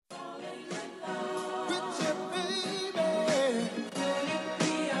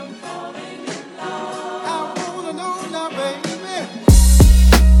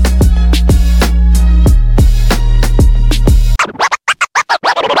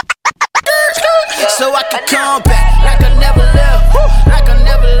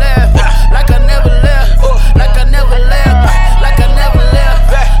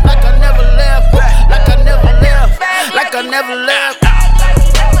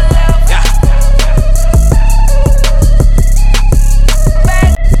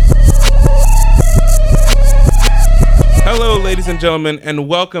gentlemen, and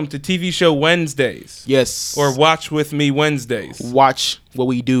welcome to TV Show Wednesdays. Yes. Or Watch With Me Wednesdays. Watch what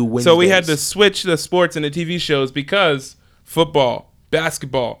we do Wednesdays. So we had to switch the sports and the TV shows because football,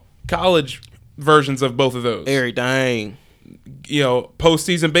 basketball, college versions of both of those. Everything. You know,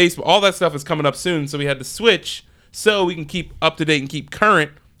 postseason baseball, all that stuff is coming up soon. So we had to switch so we can keep up to date and keep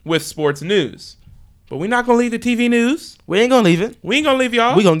current with sports news. But we're not going to leave the TV news. We ain't going to leave it. We ain't going to leave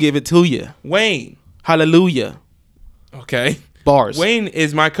y'all. We going to give it to you. Wayne. Hallelujah. Okay. Bars. Wayne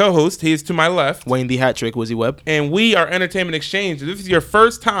is my co-host. He is to my left. Wayne the Hat Trick, Wizzy Webb. And we are Entertainment Exchange. If this is your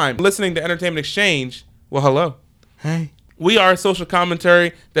first time listening to Entertainment Exchange, well, hello. Hey. We are a social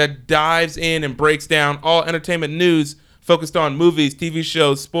commentary that dives in and breaks down all entertainment news focused on movies, TV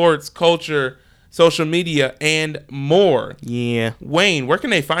shows, sports, culture, social media, and more. Yeah. Wayne, where can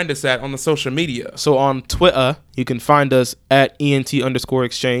they find us at on the social media? So on Twitter, you can find us at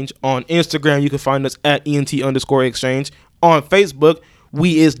ENT_exchange. On Instagram, you can find us at ENT_exchange. On Facebook,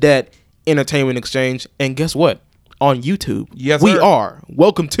 we is that Entertainment Exchange. And guess what? On YouTube, yes, we sir. are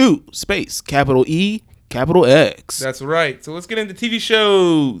Welcome to Space, capital E, capital X. That's right. So let's get into TV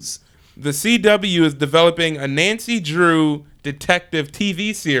shows. The CW is developing a Nancy Drew detective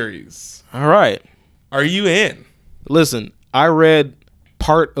TV series. All right. Are you in? Listen, I read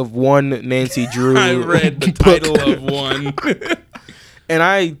part of one Nancy Drew. I read the title of one. And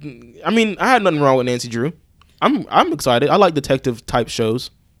I mean, I had nothing wrong with Nancy Drew. I'm excited. I like detective type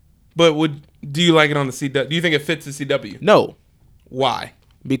shows. But do you like it on the CW? Do you think it fits the CW? No. Why?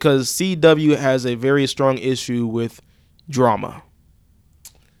 Because CW has a very strong issue with drama.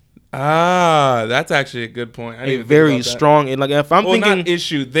 Ah, that's actually a good point. I didn't A even think very about that. strong, and like if I'm thinking, not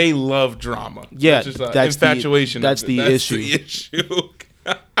issue, they love drama. Yeah, It's just, that's infatuation. that's the issue. The issue.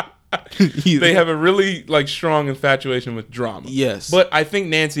 They have a really strong infatuation with drama. Yes, but I think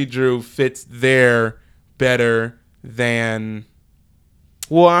Nancy Drew fits there better than.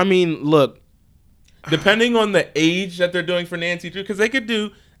 Well, I mean, look, depending on the age that they're doing for Nancy Drew, because they could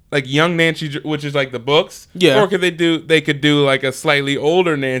do like young Nancy Drew, which is like the books. Yeah. Or they could do like a slightly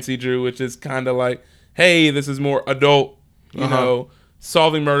older Nancy Drew, which is kind of like, hey, this is more adult, you know,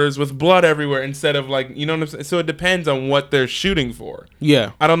 solving murders with blood everywhere instead of like, you know what I'm saying? So it depends on what they're shooting for.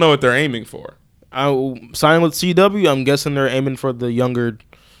 Yeah. I don't know what they're aiming for. Signing with CW, I'm guessing they're aiming for the younger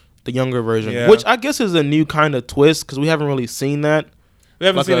version, which I guess is a new kind of twist because we haven't really seen that. We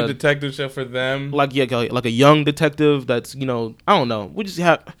haven't seen a detective show for them. Like a young detective that's, I don't know. We just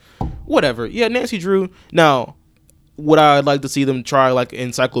have whatever. Yeah, Nancy Drew. Now, would I like to see them try like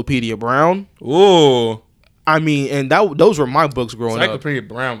Encyclopedia Brown? Ooh. I mean, and those were my books growing up. Encyclopedia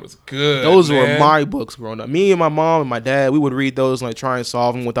Brown was good. Those were my books growing up. Me and my mom and my dad, we would read those and like try and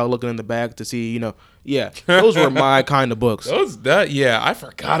solve them without looking in the back to see, Yeah, those were my kind of books. I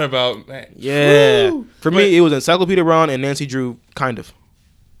forgot about that. Yeah. Woo! For me, it was Encyclopedia Brown and Nancy Drew, kind of.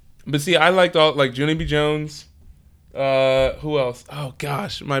 But see, I liked all like Junie B. Jones. Who else? Oh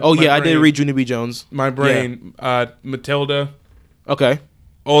gosh, my brain, I did read Junie B. Jones. My brain, Matilda. Okay,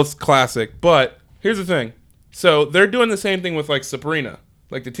 old classic. But here's the thing: so they're doing the same thing with like Sabrina,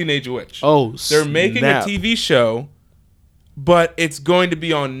 like the Teenage Witch. Oh, they're making a TV show, but it's going to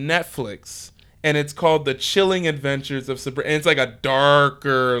be on Netflix, and it's called The Chilling Adventures of Sabrina. And it's like a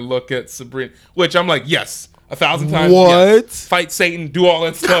darker look at Sabrina, which I'm like, yes. 1,000 times. What? Yes. Fight Satan, do all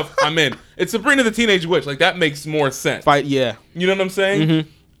that stuff. I'm in. It's Sabrina the Teenage Witch. Like that makes more sense. Yeah. You know what I'm saying?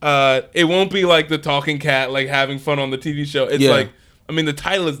 Mm-hmm. It won't be like the talking cat, like having fun on the TV show. It's like, I mean, the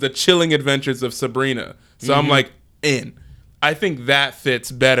title is The Chilling Adventures of Sabrina. So I'm like, in. I think that fits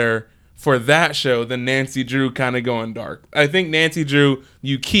better for that show than Nancy Drew kind of going dark. I think Nancy Drew,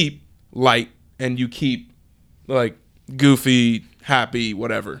 you keep light and you keep like goofy, happy,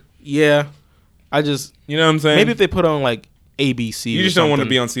 whatever. Yeah. You know what I'm saying? Maybe if they put on like ABC. You just don't want to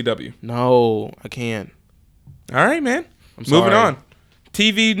be on CW. No, I can't. All right, man. Moving on.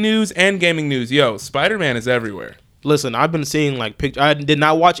 TV news and gaming news. Yo, Spider-Man is everywhere. Listen, I've been seeing like pictures. I did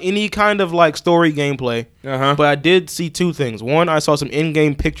not watch any kind of like story gameplay. But I did see two things. One, I saw some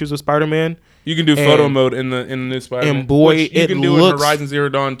in-game pictures of Spider-Man. You can do photo mode in the new Spider-Man. And boy, you can do in Horizon Zero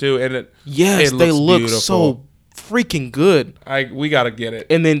Dawn too. And it they look beautiful. So freaking good. We gotta get it.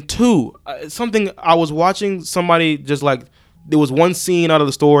 And then two, something I was watching somebody just like there was one scene out of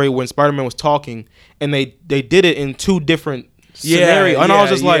the story when Spider-Man was talking, and they did it in two different scenarios, and I was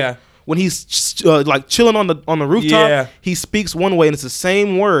just like, when he's like chilling on the rooftop, he speaks one way and it's the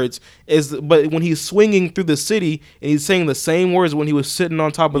same words but when he's swinging through the city and he's saying the same words when he was sitting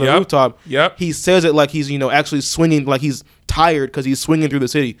on top of the rooftop, he says it like he's actually swinging, like he's tired because he's swinging through the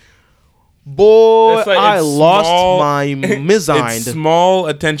city. Boy, like, I lost my mizzine. It's small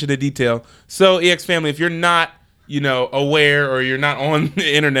attention to detail. So, EX family, if you're not aware or you're not on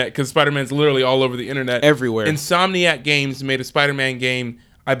the internet, because Spider-Man's literally all over the internet. Everywhere. Insomniac Games made a Spider-Man game,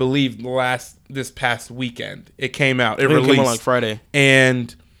 I believe, this past weekend. It came out. It released. Came out like Friday.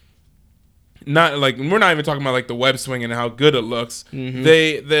 And not like, we're not even talking about like the web swing and how good it looks.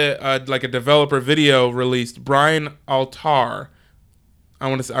 Mm-hmm. Like a developer video released. Brian Altar,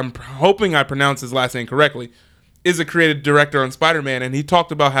 I'm hoping I pronounce his last name correctly, is a creative director on Spider-Man, and he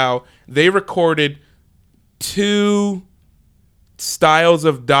talked about how they recorded 2 styles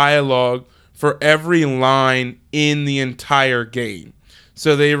of dialogue for every line in the entire game.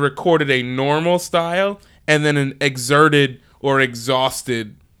 So they recorded a normal style and then an exerted or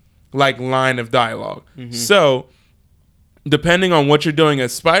exhausted like line of dialogue. Mm-hmm. So depending on what you're doing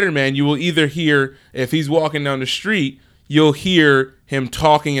as Spider-Man, you will either hear, if he's walking down the street, you'll hear him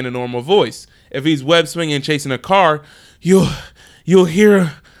talking in a normal voice. If he's web swinging and chasing a car, you'll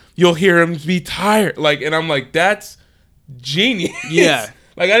hear him be tired. Like, and I'm like, that's genius. Yeah.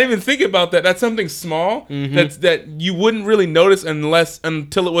 Like, I didn't even think about that. That's something small that you wouldn't really notice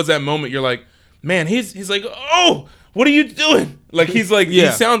until it was that moment. You're like, man, he's like, oh, what are you doing? Like, he's like, he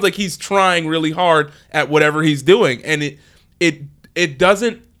sounds like he's trying really hard at whatever he's doing, and it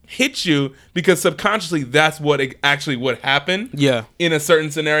doesn't hit you because subconsciously that's what actually would happen. Yeah. In a certain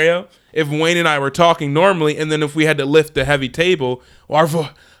scenario, if Wayne and I were talking normally, and then if we had to lift a heavy table,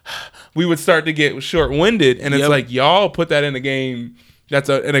 we would start to get short-winded, and it's like, y'all put that in the game. That's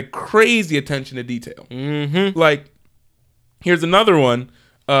a crazy attention to detail. Mm-hmm. Like, here's another one.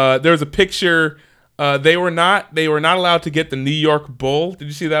 There's a picture. They were not allowed to get the New York Bull. Did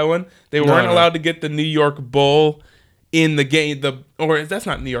you see that one? They weren't allowed to get the New York Bull in the game. That's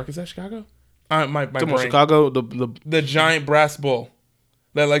not New York. Is that Chicago? My brain. Chicago. The giant brass bull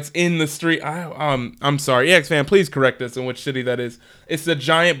that like's in the street. I'm sorry, EX fan, please correct us in which city that is. It's the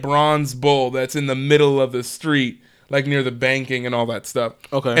giant bronze bull that's in the middle of the street, like near the banking and all that stuff.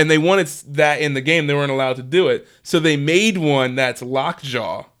 Okay. And they wanted that in the game. They weren't allowed to do it, so they made one that's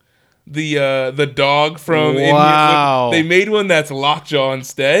Lockjaw. The dog from they made one that's Lockjaw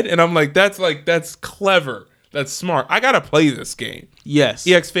instead, and I'm like, that's clever. That's smart. I gotta play this game. Yes.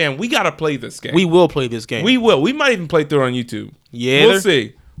 EX fan, we gotta play this game. We will play this game. We will. We might even play through it on YouTube. Yeah. We'll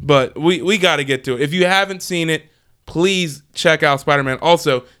see. But we gotta get to it. If you haven't seen it, please check out Spider-Man.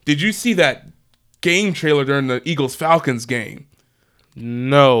 Also, did you see that game trailer during the Eagles-Falcons game?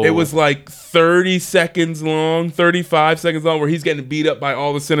 No. It was like 30 seconds long, 35 seconds long, where he's getting beat up by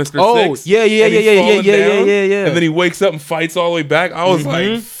all the Sinister Six. Yeah. And then he wakes up and fights all the way back. I was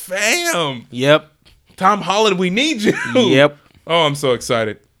like, fam. Yep. Tom Holland, we need you. Yep. Oh, I'm so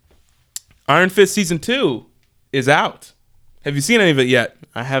excited. Iron Fist Season 2 is out. Have you seen any of it yet?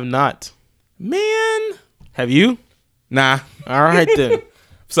 I have not. Man. Have you? Nah. All right, then.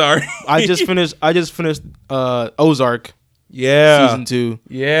 Sorry. I just finished Ozark. Yeah. Season 2.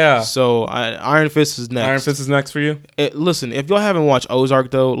 Yeah. So Iron Fist is next. Iron Fist is next for you? Listen, if y'all haven't watched Ozark,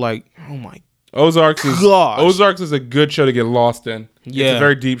 though, like, oh my Ozark is a good show to get lost in. Yeah. It's a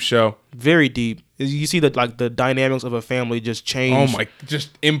very deep show. Very deep. You see that, like, the dynamics of a family just change. Oh my,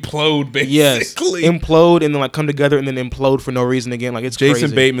 just implode, basically. Yes, implode and then like come together and then implode for no reason again. Like, it's Jason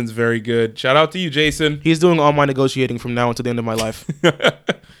crazy. Bateman's very good. Shout out to you, Jason. He's doing all my negotiating from now until the end of my life.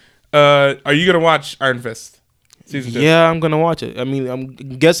 Are you gonna watch Iron Fist Season 2? Yeah, I'm gonna watch it. I mean, I'm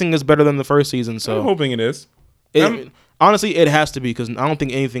guessing it's better than the first season. So I'm hoping it is. Honestly, it has to be, because I don't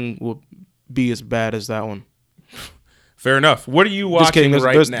think anything will be as bad as that one. Fair enough. What are you watching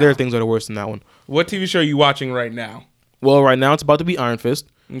right now? There are things that are worse than that one. What TV show are you watching right now? Well, right now it's about to be Iron Fist.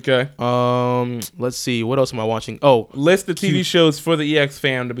 Okay. Let's see. What else am I watching? Oh, list the TV shows for the EX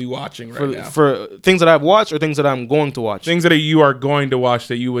fam to be watching right now. For things that I've watched or things that I'm going to watch? Things that you are going to watch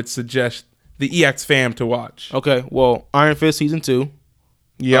that you would suggest the EX fam to watch. Okay. Well, Iron Fist Season 2.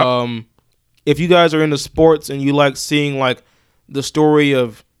 Yeah. If you guys are into sports and you like seeing like the story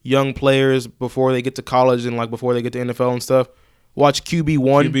of young players before they get to college and like before they get to NFL and stuff, watch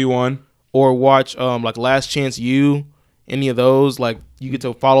QB1. QB1. Or watch like Last Chance U. Any of those, like, you get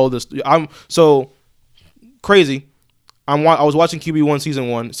to follow this. I'm so crazy. I was watching QB1 Season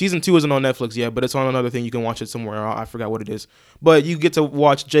 1. Season 2 isn't on Netflix yet, but it's on another thing. You can watch it somewhere. I forgot what it is. But you get to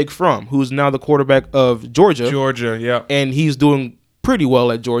watch Jake Fromm, who's now the quarterback of Georgia. Georgia, yeah. And he's doing pretty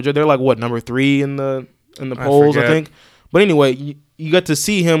well at Georgia. They're like, what, number 3 in the polls, I think. But anyway, you got to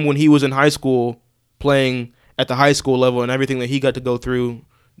see him when he was in high school playing at the high school level and everything that he got to go through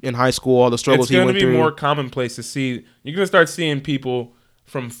in high school, all the struggles he went through. It's going to be more commonplace to see. You're going to start seeing people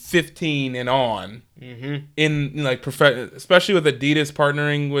from 15 and on in like especially with Adidas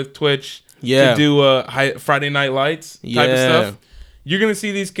partnering with Twitch to do Friday Night Lights type of stuff. You're going to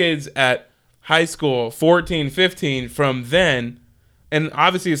see these kids at high school, 14, 15, from then, and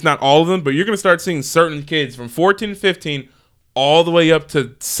obviously it's not all of them, but you're going to start seeing certain kids from 14 to 15 all the way up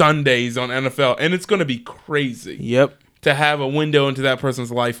to Sundays on NFL, and it's going to be crazy. Yep. To have a window into that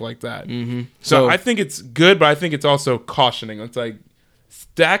person's life like that. Mm-hmm. So I think it's good, but I think it's also cautioning. It's like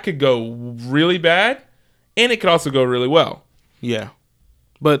that could go really bad, and it could also go really well. Yeah.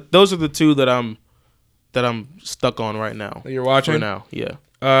 But those are the two that I'm stuck on right now. That you're watching? For now, yeah.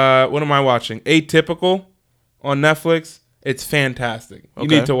 What am I watching? Atypical on Netflix. It's fantastic. You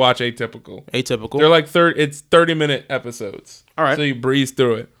need to watch Atypical. Atypical. They're like it's 30-minute episodes. All right. So you breeze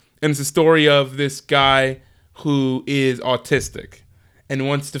through it. And it's a story of this guy who is autistic and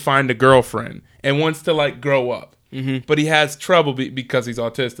wants to find a girlfriend and wants to like grow up. Mm-hmm. But he has trouble because he's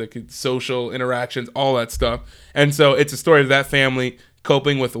autistic. It's social interactions, all that stuff. And so it's a story of that family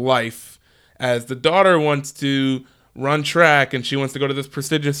coping with life as the daughter wants to run track and she wants to go to this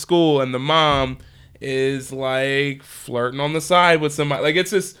prestigious school, and the mom is like flirting on the side with somebody. Like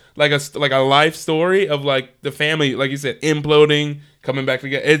it's just like a life story of like the family, like you said, imploding, coming back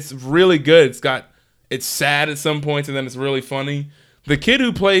together. It's really good. It's sad at some points, and then it's really funny. The kid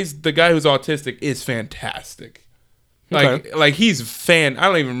who plays the guy who's autistic is fantastic. Like he's I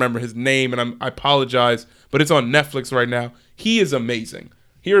don't even remember his name, and I apologize, but it's on Netflix right now. He is amazing.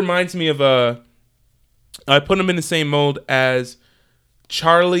 He reminds me of I put him in the same mold as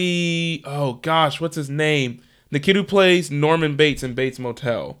Charlie. Oh gosh, what's his name? The kid who plays Norman Bates in Bates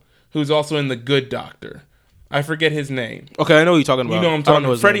Motel, who's also in The Good Doctor. I forget his name. Okay, I know who you're talking about. You know what I'm talking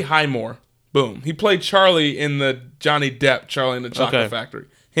about. Freddie Highmore. Boom. He played Charlie in the Johnny Depp Charlie in the Chocolate Factory.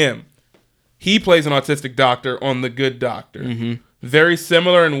 Him. He plays an autistic doctor on The Good Doctor. Mm-hmm. Very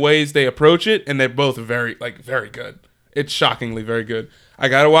similar in ways they approach it, and they're both very good. It's shockingly very good. I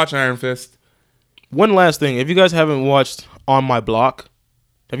gotta watch Iron Fist. One last thing. If you guys haven't watched On My Block,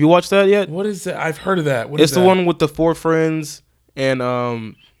 have you watched that yet? What is that? I've heard of that. It's the one with the 4 friends, and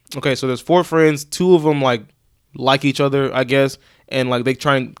so there's 4 friends. 2 of them like each other, I guess, and like they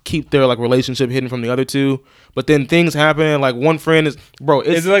try and keep their like relationship hidden from the other 2. But then things happen, and like one friend is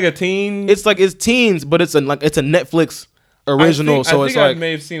it like a teen? It's teens, but it's a Netflix original. I think I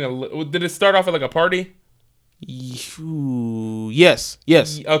may have seen Did it start off at like a party? Yes.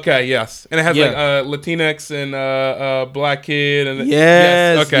 Okay, yes. And it has like Latinx and black kid and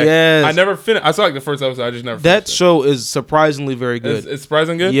yes. Okay. Yes. I never finished. I saw like the first episode. I just never. That show is surprisingly very good. It's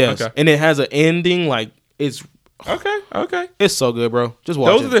surprisingly good. Yes. Okay. And it has an ending like it's okay. It's so good, bro. Just watch.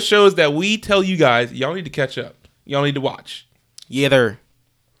 Those are the shows that we tell you guys y'all need to catch up. Y'all need to watch. Yeah, there.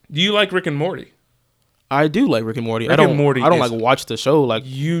 Do you like Rick and Morty? I do like Rick and Morty. I don't like watch the show. Like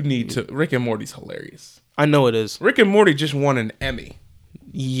you need to. Rick and Morty's hilarious. I know it is. Rick and Morty just won an Emmy.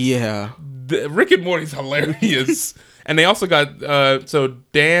 Yeah. Rick and Morty's hilarious. And they also got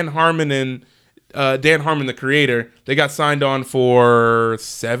Dan Harmon, the creator, they got signed on for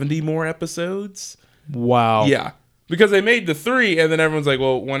 70 more episodes. Wow. Yeah. Because they made the 3, and then everyone's like,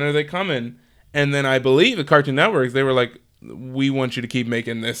 well, when are they coming? And then I believe the Cartoon Network, they were like, we want you to keep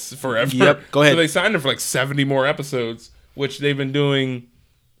making this forever. Yep, go ahead. So they signed them for like 70 more episodes, which they've been doing,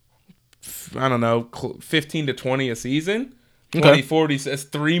 I don't know, 15 to 20 a season. 20, 40, it's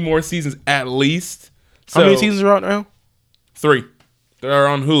 3 more seasons at least. So, how many seasons are out now? 3. They're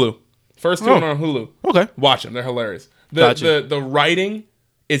on Hulu. First 2 are on Hulu. Okay. Watch them. They're hilarious. The writing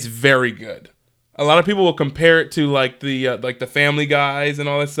is very good. A lot of people will compare it to like the Family Guys and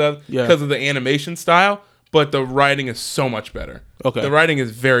all that stuff because of the animation style, but the writing is so much better. Okay. The writing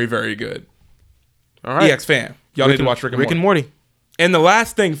is very, very good. All right. EX fam. Y'all need to watch Rick and Morty. And the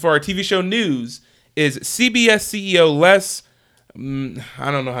last thing for our TV show news is CBS CEO Les...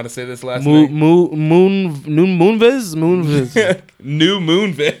 I don't know how to say this last name. Moonves? New Moonves.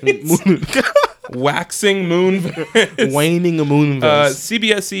 Waxing Moonves. Waning Moonves.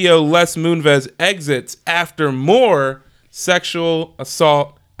 CBS CEO Les Moonves exits after more sexual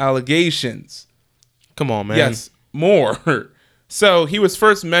assault allegations. Come on, man. Yes, more. So he was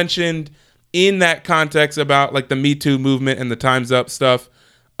first mentioned in that context about like the Me Too movement and the Time's Up stuff.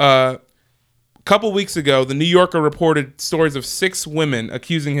 A couple weeks ago, the New Yorker reported stories of 6 women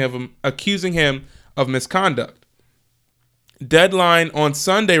accusing him of misconduct. Deadline on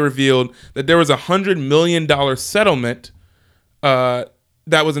Sunday revealed that there was a $100 million settlement that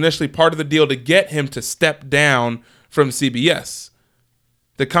was initially part of the deal to get him to step down from CBS.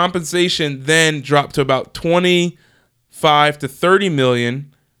 The compensation then dropped to about 25 to 30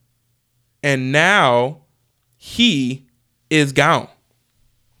 million, and now he is gone.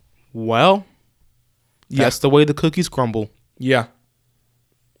 Well, that's the way the cookies crumble. Yeah.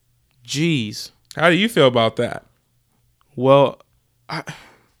 Jeez. How do you feel about that? Well,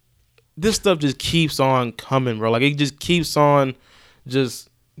 this stuff just keeps on coming, bro. Like, it just keeps on just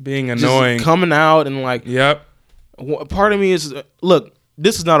being annoying, just coming out, and like, yep. Part of me is, look,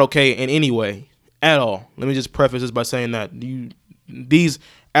 this is not okay in any way at all. Let me just preface this by saying that these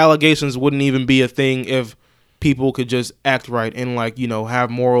allegations wouldn't even be a thing if people could just act right and, like, you know,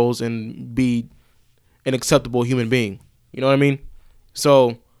 have morals and be an acceptable human being. You know what I mean?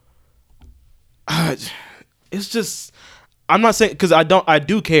 So it's just, I'm not saying, because I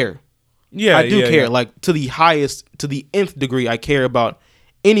do care. Yeah, I do care. Yeah. Like, to the nth degree, I care about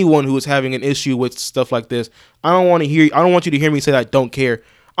anyone who is having an issue with stuff like this. I don't want you to hear me say that I don't care.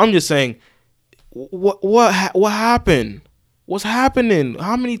 I'm just saying, what happened? What's happening?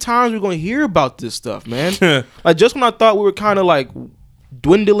 How many times are we going to hear about this stuff, man? Like, just when I thought we were kind of like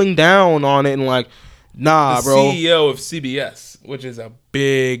dwindling down on it and like, nah, the bro. CEO of CBS, which is a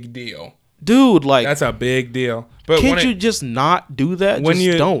big deal. Dude, like, that's a big deal. But can't you just not do that?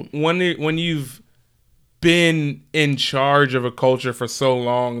 When you've been in charge of a culture for so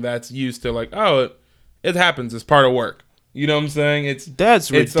long that's used to, like, oh, it happens, it's part of work. You know what I'm saying?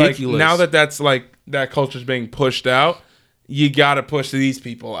 That's ridiculous. Like, now that's like that culture's being pushed out, you gotta push these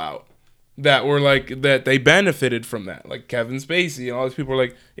people out that were like that they benefited from that, like Kevin Spacey and all these people are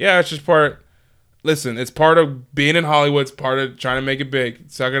like, yeah, it's just part. Listen, it's part of being in Hollywood. It's part of trying to make it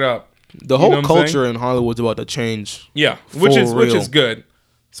big. Suck it up. The whole culture in Hollywood's about to change. Yeah, which is good.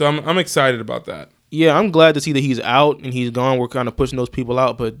 So I'm excited about that. Yeah, I'm glad to see that he's out and he's gone. We're kind of pushing those people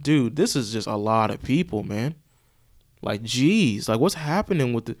out. But, dude, this is just a lot of people, man. Like, geez. Like, what's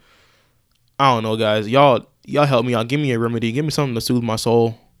happening with the... I don't know, guys. Y'all help me out. Give me a remedy. Give me something to soothe my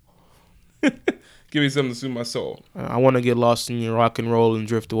soul. Give me something to soothe my soul. I want to get lost in your rock and roll and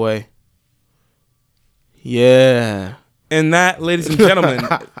drift away. Yeah. And that, ladies and gentlemen,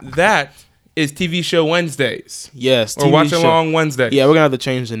 that is TV Show Wednesdays. Yes. Or Watch Along Wednesday. Yeah, we're going to have to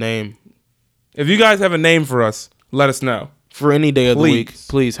change the name. If you guys have a name for us, let us know. For any day of the week,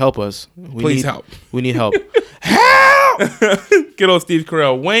 please help us. Please help. We need help. Help! Good old Steve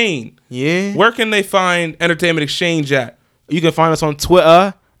Carell. Wayne. Yeah. Where can they find Entertainment Exchange at? You can find us on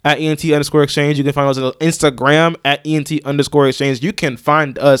Twitter at ENT_exchange. You can find us on Instagram at ENT_exchange. You can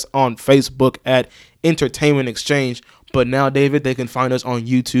find us on Facebook at Entertainment Exchange. But now, David, they can find us on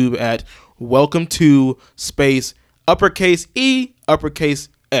YouTube at Welcome to Space uppercase E uppercase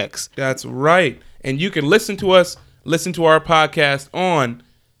X. That's right. And you can listen to our podcast on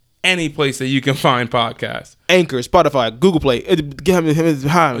any place that you can find podcasts. Anchor, Spotify, Google Play.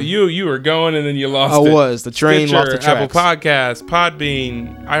 You were going and then you lost it. I was. The train Stitcher, lost the tracks. Apple Podcasts,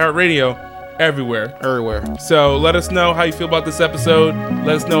 Podbean, iHeartRadio, everywhere. Everywhere. So let us know how you feel about this episode.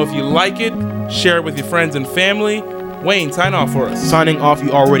 Let us know if you like it. Share it with your friends and family. Wayne, sign off for us. Signing off, you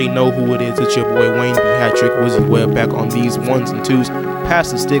already know who it is. It's your boy Wayne Patrick Wizzy Webb back on these ones and twos.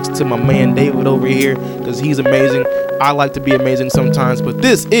 Pass the sticks to my man David over here because he's amazing. I like to be amazing sometimes, but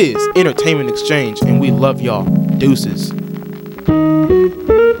this is Entertainment Exchange, and we love y'all. Deuces.